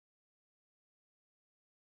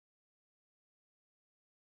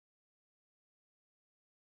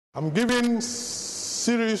I'm giving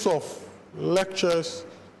series of lectures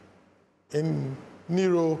in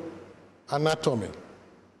neuroanatomy.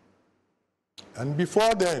 And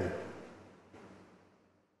before then,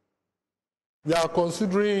 we are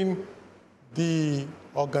considering the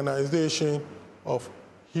organization of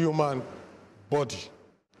human body.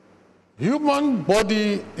 Human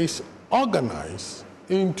body is organized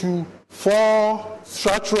into 4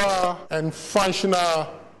 structural and functional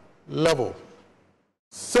levels: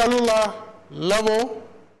 cellular level,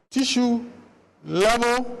 tissue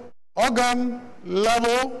level, organ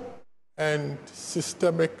level, and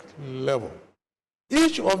systemic level.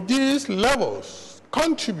 Each of these levels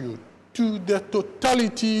contribute to the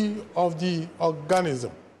totality of the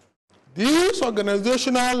organism. These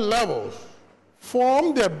organizational levels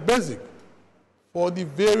form the basic for the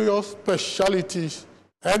various specialties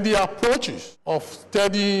and the approaches of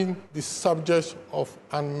studying the subject of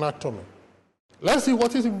anatomy. Let's see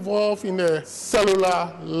what is involved in the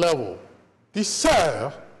cellular level. The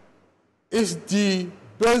cell is the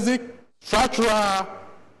basic structural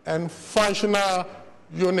and functional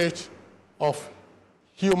unit of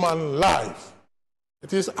human life.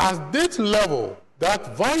 It is at this level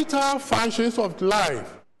that vital functions of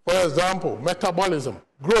life, for example, metabolism,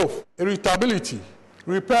 growth, irritability,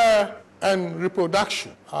 repair, and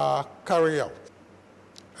reproduction, are carried out.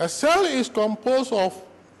 A cell is composed of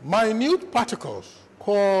minute particles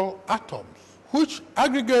called atoms, which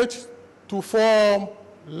aggregate to form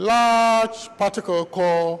large particles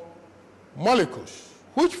called molecules,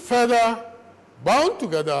 which further bound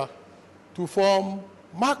together to form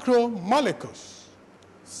macromolecules.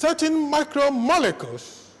 Certain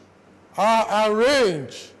macromolecules are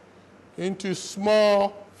arranged into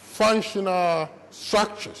small functional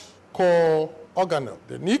structures called organelles.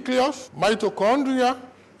 The nucleus, mitochondria,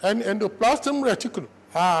 and endoplasmic reticulum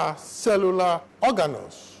are cellular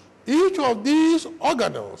organelles. Each of these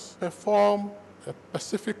organelles perform a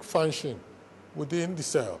specific function within the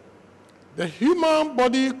cell. The human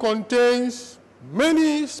body contains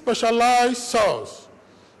many specialized cells,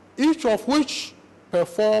 each of which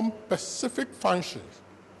perform specific functions.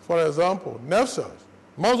 For example, nerve cells,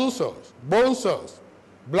 muscle cells, bone cells,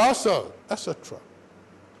 blood cells, etc.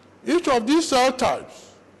 Each of these cell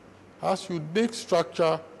types has unique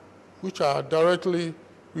structure which are directly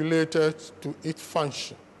related to its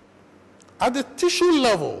function. At the tissue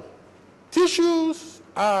level, tissues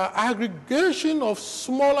are aggregation of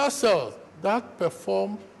smaller cells that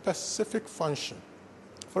perform specific function.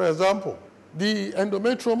 For example, the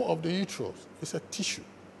endometrium of the uterus is a tissue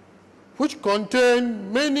which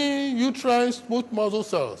contains many uterine smooth muscle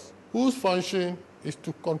cells whose function is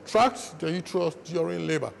to contract the uterus during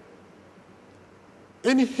labor.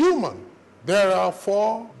 In human, there are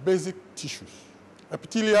 4 basic tissues: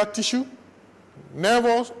 epithelial tissue,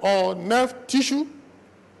 nervous or nerve tissue,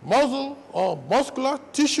 muscle or muscular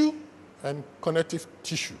tissue, and connective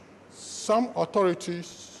tissue. Some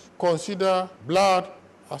authorities consider blood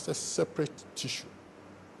as a separate tissue.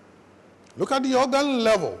 Look at the organ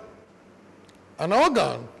level. An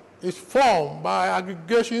organ is formed by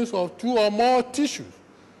aggregations of 2 or more tissues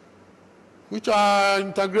which are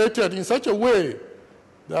integrated in such a way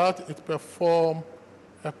that it performs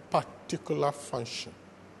a particular function.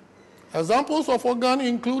 Examples of organs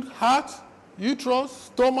include heart, uterus,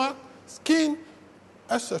 stomach, skin,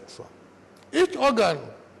 etc. Each organ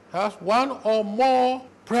has 1 or more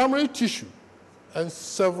primary tissue and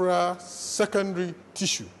several secondary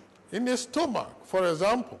tissue. In the stomach, for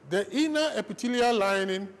example, the inner epithelial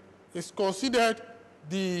lining is considered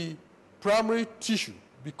the primary tissue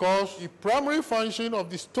because the primary function of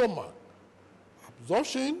the stomach,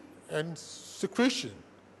 absorption and secretion,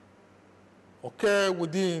 occur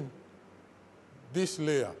within this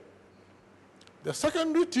layer. The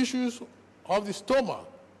secondary tissues of the stomach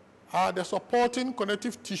are the supporting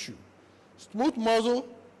connective tissue, smooth muscle,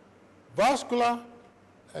 vascular,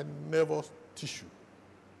 and nervous tissue.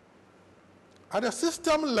 At the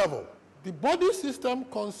system level, the body system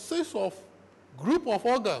consists of a group of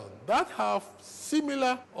organs that have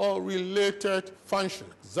similar or related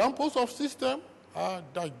functions. Examples of system are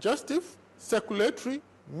digestive, circulatory,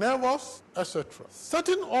 nervous, etc.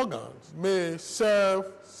 Certain organs may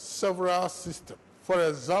serve several systems. For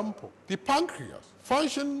example, the pancreas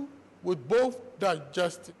functions with both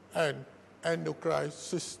digestive and endocrine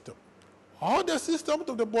system. All the systems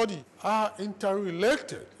of the body are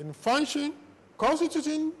interrelated in function,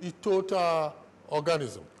 constituting the total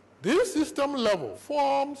organism. This system level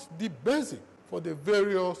forms the basic for the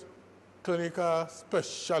various clinical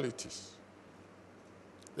specialties.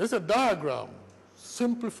 There's a diagram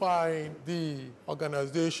simplifying the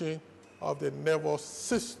organization of the nervous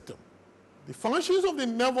system. The functions of the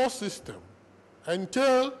nervous system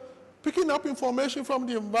entail picking up information from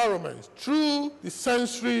the environment through the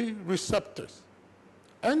sensory receptors.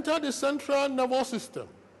 Enter the central nervous system.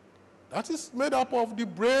 That is made up of the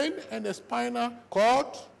brain and the spinal cord,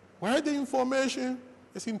 where the information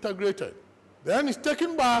is integrated. Then it's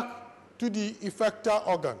taken back to the effector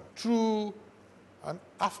organ through an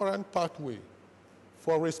afferent pathway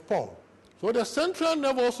for response. So the central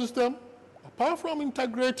nervous system, apart from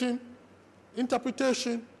integrating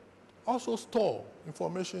interpretation, also store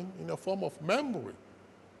information in the form of memory.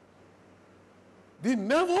 The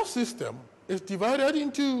nervous system is divided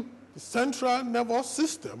into the central nervous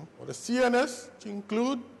system, or the CNS, which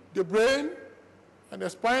include the brain and the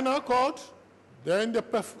spinal cord, then the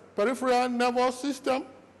peripheral nervous system,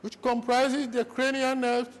 which comprises the cranial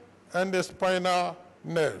nerves and the spinal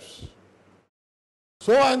nerves.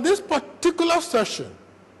 So in this particular session,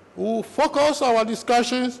 we will focus our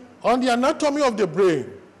discussions on the anatomy of the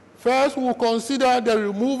brain. First, we will consider the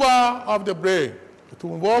removal of the brain. It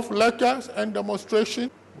will involve lectures and demonstration.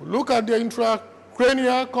 We'll look at the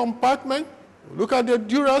intracranial compartment, we'll look at the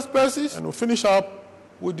dural spaces, and we'll finish up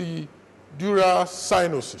with the dural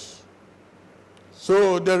sinuses.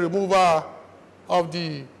 So the removal of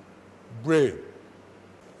the brain.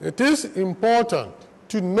 It is important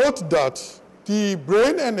to note that the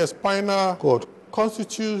brain and the spinal cord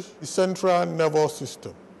constitute the central nervous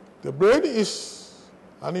system. The brain is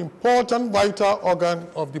an important vital organ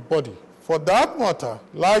of the body. For that matter,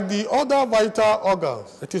 like the other vital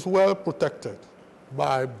organs, it is well protected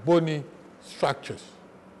by bony structures.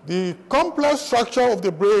 The complex structure of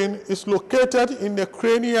the brain is located in the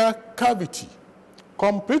cranial cavity,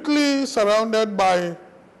 completely surrounded by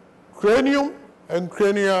cranium and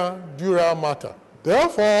cranial dural matter.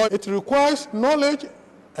 Therefore, it requires knowledge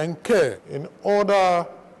and care in order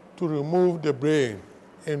to remove the brain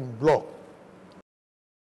in block.